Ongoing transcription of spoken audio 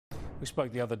We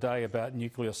spoke the other day about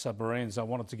nuclear submarines. I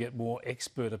wanted to get more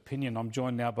expert opinion. I'm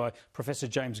joined now by Professor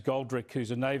James Goldrick,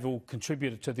 who's a naval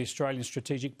contributor to the Australian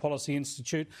Strategic Policy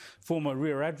Institute, former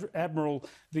Rear Admiral of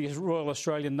the Royal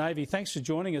Australian Navy. Thanks for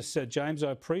joining us, James.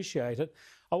 I appreciate it.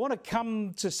 I want to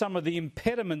come to some of the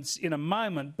impediments in a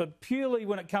moment, but purely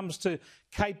when it comes to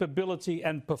capability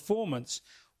and performance,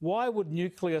 why would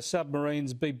nuclear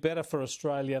submarines be better for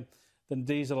Australia than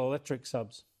diesel-electric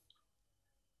subs?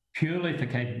 Purely for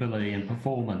capability and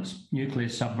performance, nuclear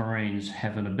submarines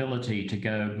have an ability to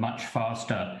go much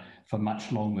faster for much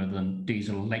longer than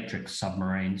diesel-electric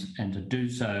submarines, and to do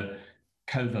so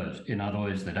covert. In other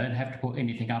words, they don't have to put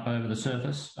anything up over the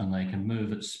surface and they can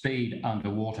move at speed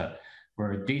underwater,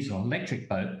 where a diesel-electric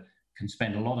boat can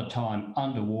spend a lot of time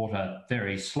underwater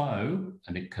very slow,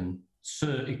 and it can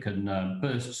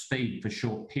burst speed for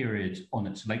short periods on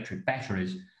its electric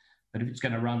batteries. But if it's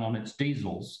going to run on its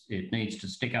diesels, it needs to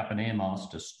stick up an air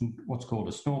mast, what's called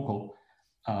a snorkel,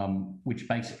 which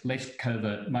makes it less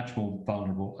covert, much more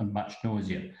vulnerable and much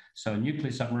noisier. So a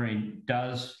nuclear submarine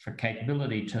does, for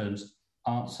capability terms,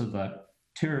 answer the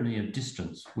tyranny of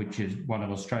distance, which is one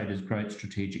of Australia's great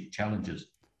strategic challenges.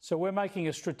 So we're making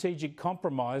a strategic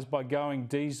compromise by going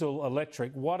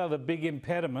diesel-electric. What are the big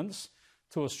impediments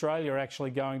to Australia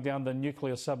actually going down the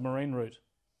nuclear submarine route?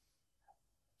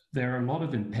 There are a lot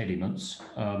of impediments,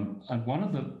 and one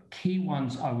of the key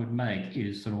ones I would make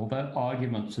is that although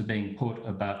arguments are being put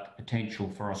about the potential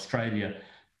for Australia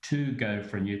to go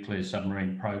for a nuclear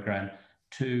submarine program,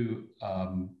 to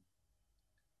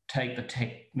take the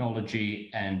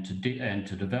technology and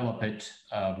to develop it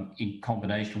in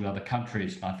combination with other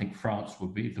countries, and I think France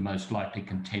would be the most likely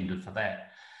contender for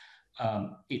that,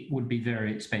 it would be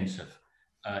very expensive.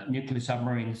 Nuclear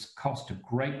submarines cost a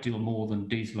great deal more than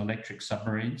diesel-electric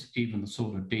submarines, even the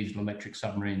sort of diesel-electric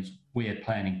submarines we're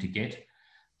planning to get.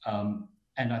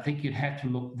 And I think you'd have to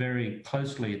look very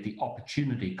closely at the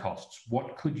opportunity costs.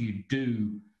 What could you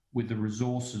do with the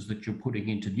resources that you're putting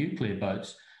into nuclear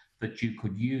boats that you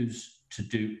could use to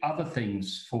do other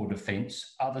things for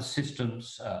defence, other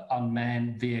systems,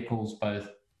 unmanned vehicles, both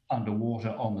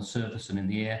underwater, on the surface and in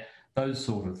the air, those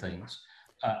sort of things,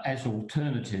 as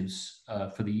alternatives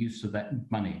for the use of that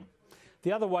money.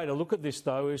 The other way to look at this,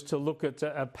 though, is to look at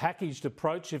a packaged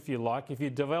approach, if you like. If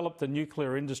you developed the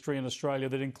nuclear industry in Australia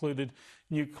that included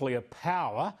nuclear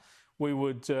power, we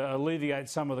would alleviate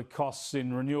some of the costs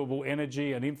in renewable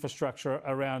energy and infrastructure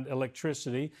around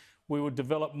electricity. We would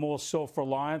develop more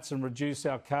self-reliance and reduce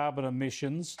our carbon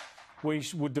emissions. We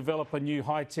would develop a new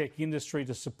high-tech industry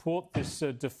to support this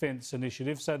defence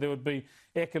initiative. So there would be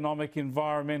economic,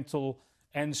 environmental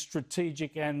and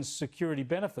strategic and security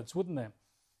benefits, wouldn't there?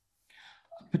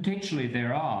 Potentially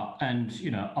there are, and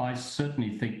I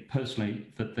certainly think personally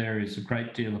that there is a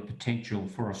great deal of potential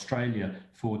for Australia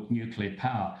for nuclear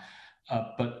power.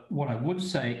 But what I would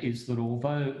say is that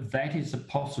although that is a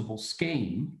possible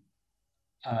scheme,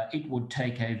 it would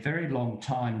take a very long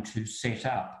time to set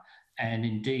up. And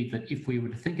indeed, that if we were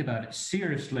to think about it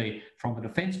seriously from a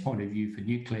defence point of view for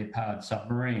nuclear-powered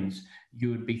submarines, you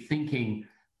would be thinking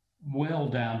well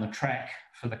down the track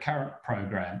for the current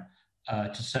program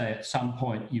to say at some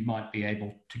point you might be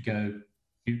able to go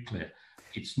nuclear.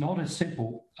 It's not a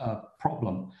simple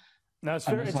problem. No, it's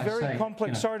very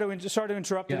complex. Sorry to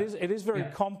interrupt. Yeah. It is very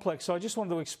complex. So I just wanted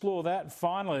to explore that.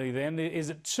 Finally, then, is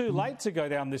it too late to go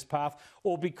down this path,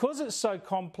 or because it's so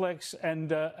complex and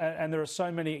there are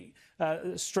so many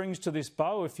strings to this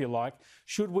bow, if you like,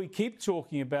 should we keep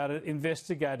talking about it,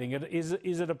 investigating it?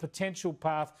 Is it a potential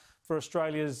path for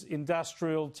Australia's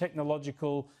industrial,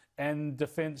 technological and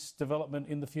defence development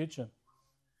in the future?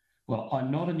 Well, I'm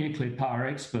not a nuclear power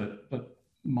expert, but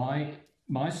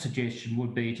my suggestion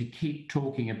would be to keep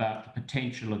talking about the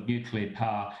potential of nuclear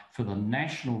power for the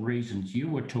national reasons you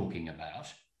were talking about,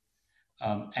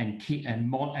 and keep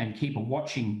a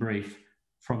watching brief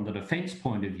from the defence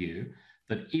point of view,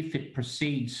 that if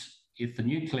the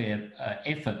nuclear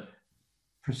effort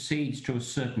proceeds to a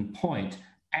certain point,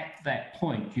 at that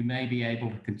point you may be able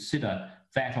to consider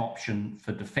that option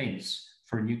for defence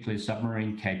for a nuclear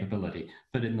submarine capability.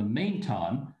 But in the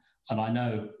meantime, and I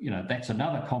know, that's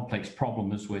another complex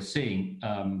problem as we're seeing,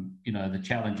 the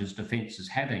challenges defence is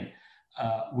having.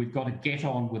 We've got to get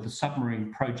on with the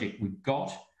submarine project we've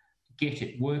got, get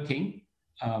it working,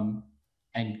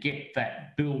 and get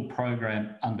that build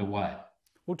program underway.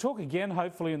 We'll talk again,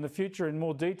 hopefully, in the future in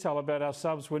more detail about our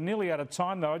subs. We're nearly out of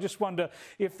time, though. I just wonder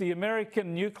if the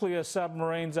American nuclear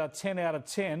submarines are 10 out of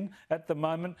 10 at the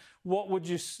moment, what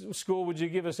score would you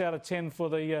give us out of 10 for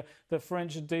the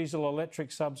French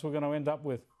diesel-electric subs we're going to end up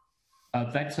with?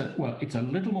 It's a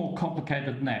little more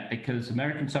complicated than that because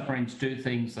American submarines do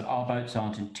things that our boats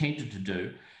aren't intended to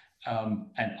do,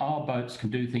 and our boats can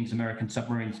do things American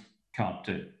submarines can't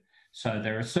do. So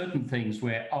there are certain things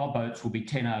where our boats will be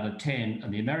 10 out of 10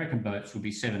 and the American boats will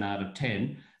be 7 out of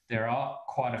 10. There are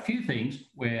quite a few things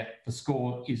where the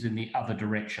score is in the other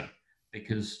direction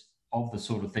because of the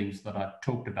sort of things that I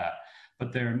talked about.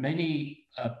 But there are many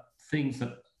things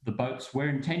that the boats we're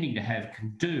intending to have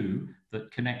can do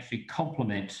that can actually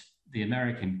complement the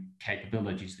American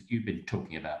capabilities that you've been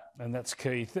talking about. And that's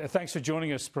key. Thanks for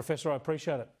joining us, Professor. I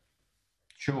appreciate it.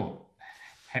 Sure.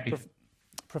 Happy.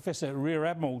 Professor Rear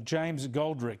Admiral James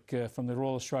Goldrick from the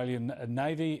Royal Australian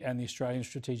Navy and the Australian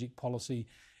Strategic Policy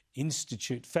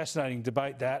Institute. Fascinating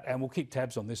debate that, and we'll keep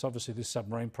tabs on this. Obviously, this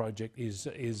submarine project is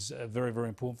very, very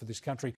important for this country.